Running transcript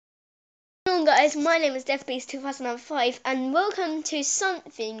Hello guys, my name is DeathBeast2005 and welcome to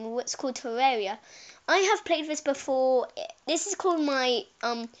something what's called Terraria. I have played this before. This is called my,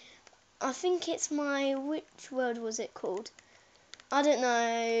 I think it's my, which world was it called? I don't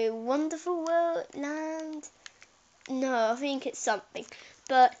know, Wonderful World, Land? No, I think it's something.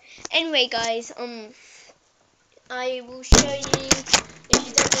 But anyway guys, I will show you, if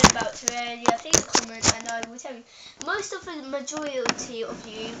you don't know about Terraria, leave a comment and I will tell you. Most of the majority of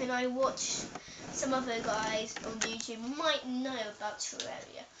you, when I watch some other guys on YouTube, might know about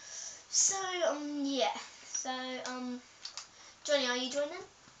Terraria. So, yeah. So, Johnny, are you joining?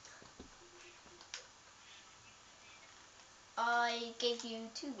 I gave you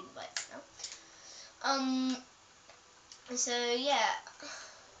 2 invites now. So, yeah.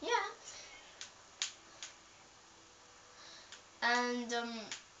 Yeah. And,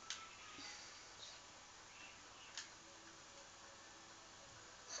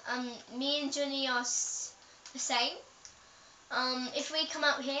 me and Johnny are the same. If we come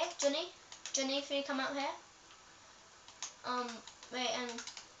out here, Johnny, if we come out here, wait,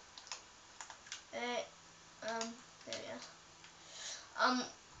 there we are.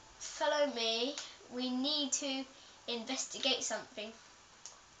 Follow me. We need to investigate something.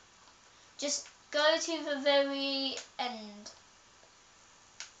 Just go to the very end.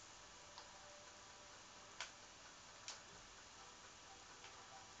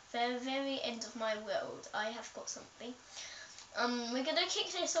 The very end of my world. I have got something. We're gonna kick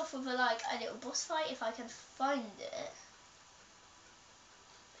this off with a little boss fight if I can find it.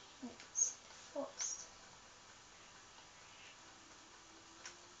 It's forced.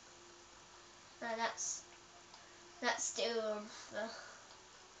 No, that's still the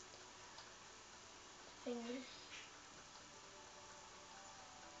thing.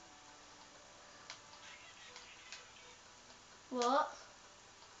 What?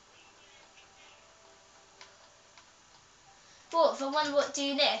 What? The one what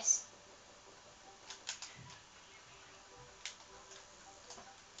do this?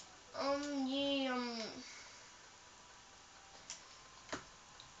 I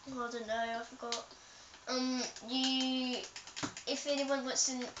don't know. I forgot. If anyone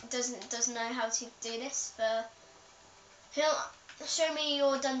doesn't know how to do this, show me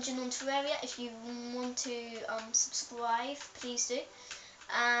your dungeon on Terraria. If you want to subscribe, please do,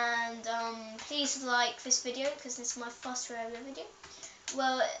 and please like this video because this is my first Terraria video.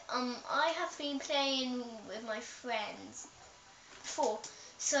 Well, I have been playing with my friends before,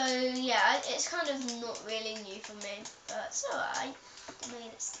 so yeah, it's kind of not really new for me, but it's alright. I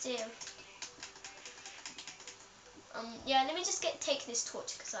mean, it's still. Yeah, let me just take this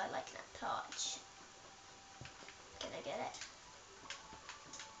torch because I like that torch. Can I get it?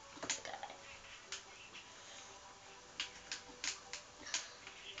 Okay.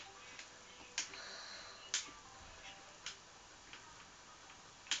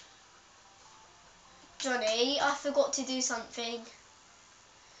 Johnny, I forgot to do something.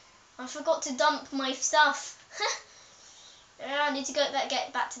 I forgot to dump my stuff. I need to get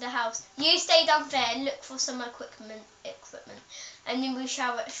back to the house. You stay down there and look for some equipment, and then we'll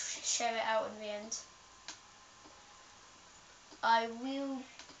share it out in the end. I will.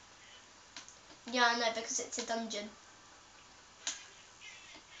 Yeah, I know because it's a dungeon.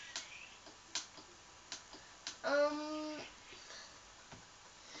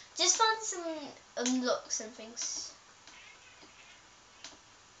 Just find some unlocks and things.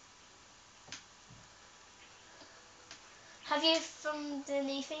 Have you found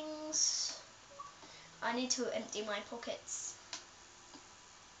any things? I need to empty my pockets.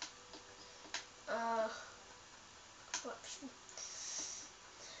 Corruption.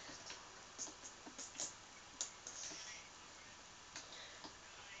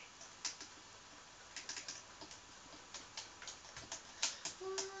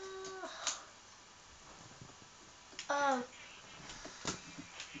 Oh.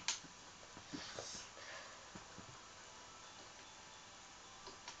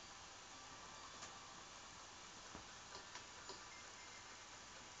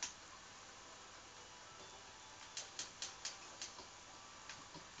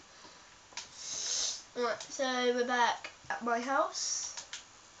 Right, so we're back at my house.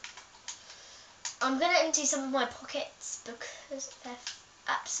 I'm gonna empty some of my pockets because they're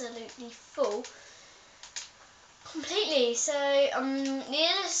absolutely full. Completely. So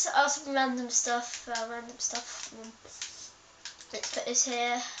these are some random stuff. Let's put this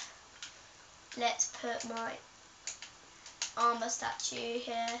here. Let's put my armor statue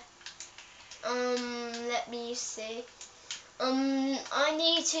here. Let me see. I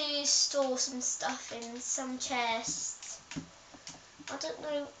need to store some stuff in some chests. I don't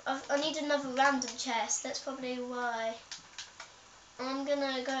know. I need another random chest. That's probably why. I'm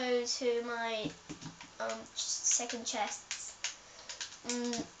gonna go to my second chests.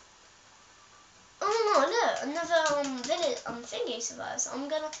 Oh no! Look, another village thingy survives. I'm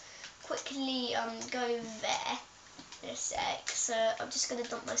gonna quickly go there in a sec. So I'm just gonna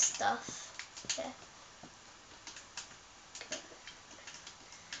dump my stuff here.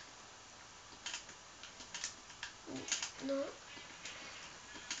 No.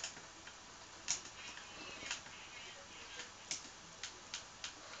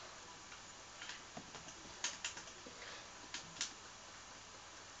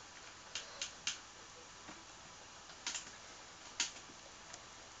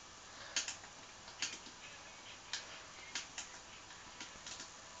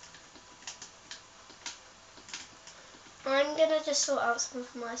 I'm gonna just sort out some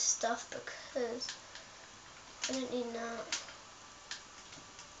of my stuff because I don't need that.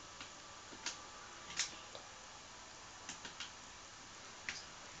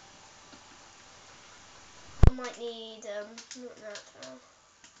 I might need not that.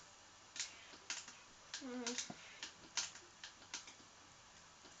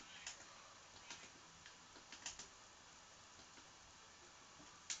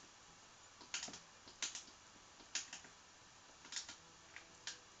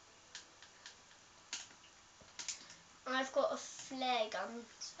 I've got a flare gun,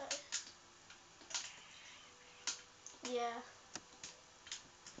 so yeah.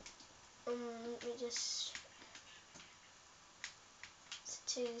 Let me just. It's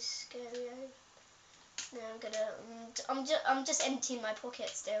too scary. No, I'm just emptying my pocket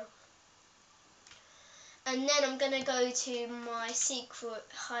still. And then I'm gonna go to my secret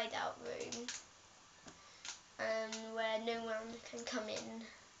hideout room, where no one can come in.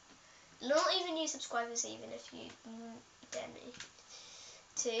 Not even you subscribers, even if you dare me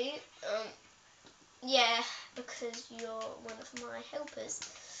to. Yeah, because you're one of my helpers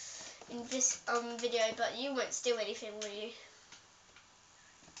in this video, but you won't steal anything, will you?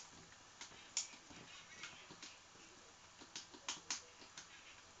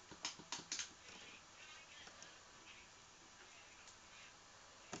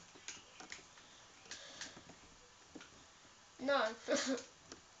 No.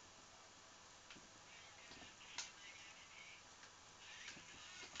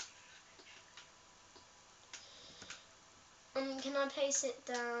 Can I place it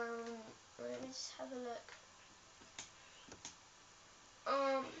down? Let me just have a look.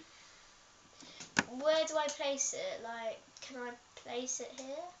 Where do I place it? Like, can I place it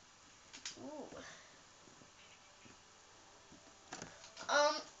here? Ooh.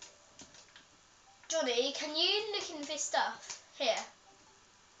 Johnny, can you look in this stuff? Here.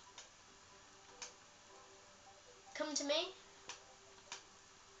 Come to me.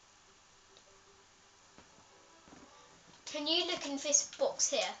 Can you look in this box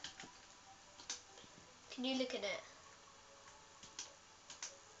here? Can you look in it?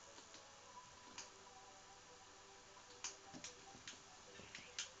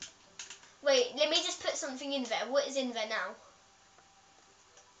 Wait, let me just put something in there. What is in there now?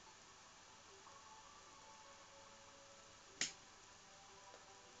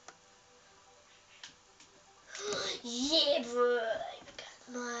 Yeah, bro.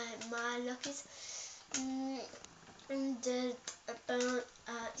 My luck is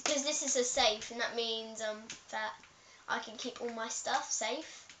because this is a safe, and that means that I can keep all my stuff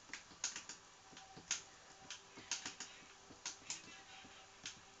safe.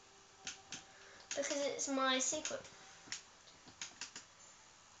 Because it's my secret.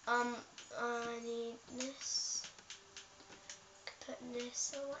 I need this. Put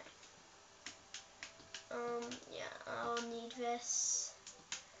this away. Yeah, I'll need this.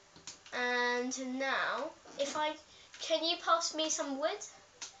 And now, can you pass me some wood?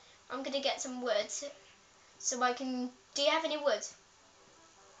 I'm gonna get some wood so I can. Do you have any wood?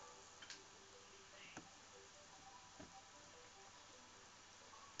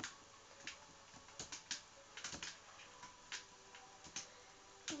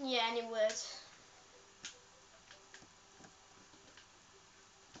 Yeah, any wood.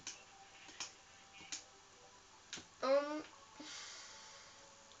 Um,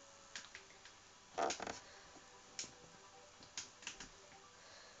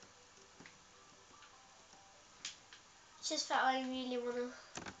 it's just that I really wanna.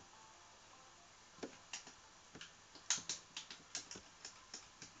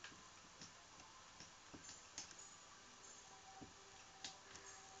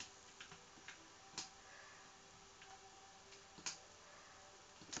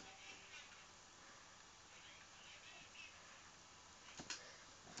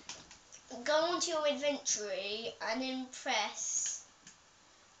 go onto your inventory and then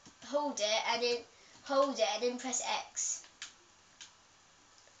hold it and then press X.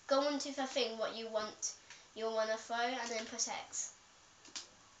 Go onto the thing what you want to throw and then press X.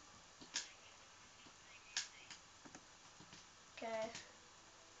 Okay.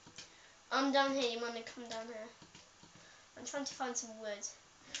 I'm down here, you want to come down here? I'm trying to find some wood.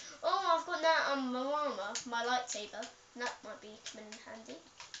 Oh, I've got that marama, my lightsaber. That might be coming in handy.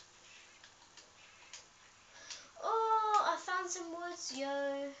 Oh, I found some wood,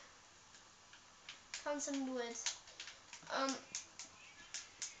 yo. Found some wood.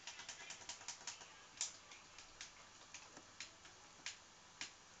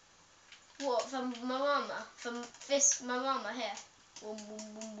 What, from marama? From this marama here? Boom, boom,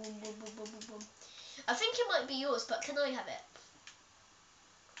 boom, boom, boom, boom, boom, boom, boom. I think it might be yours, but can I have it?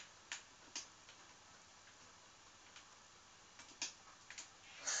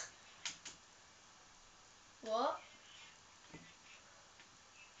 What?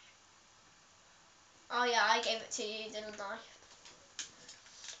 Oh yeah, I gave it to you, didn't I?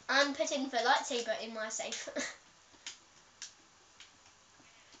 I'm putting the lightsaber in my safe.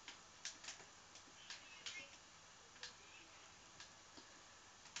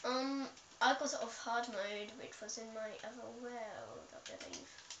 I got it off hard mode, which was in my other world, I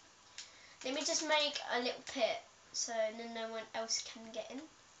believe. Let me just make a little pit so then no one else can get in.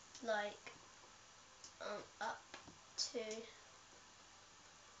 Like, up to,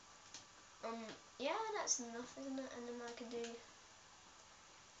 yeah, that's enough, isn't it? And then I can do,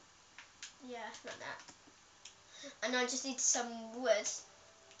 yeah, like that. And I just need some wood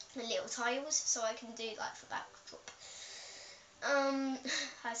and little tiles so I can do like the backdrop. I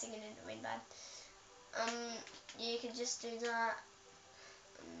was singing in the wind band. You can just do that.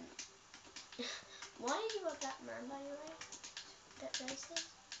 Why are you a black man, by the way? Bit racist.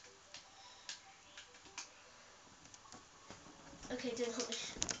 Okay, don't help me.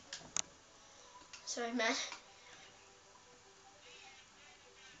 Sorry, man.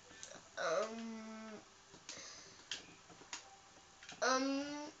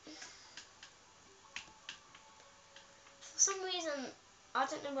 For some reason, I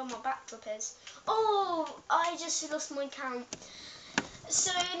don't know where my backdrop is. Oh, I just lost my count.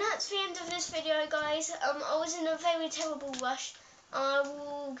 So that's the end of this video, guys. I was in a very terrible rush. I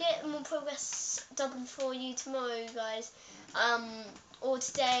will get more progress done for you tomorrow, guys. Or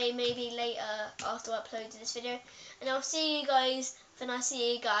today, maybe later after I upload this video. And I'll see you guys when I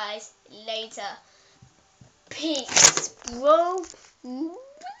see you guys later. Peace, bro.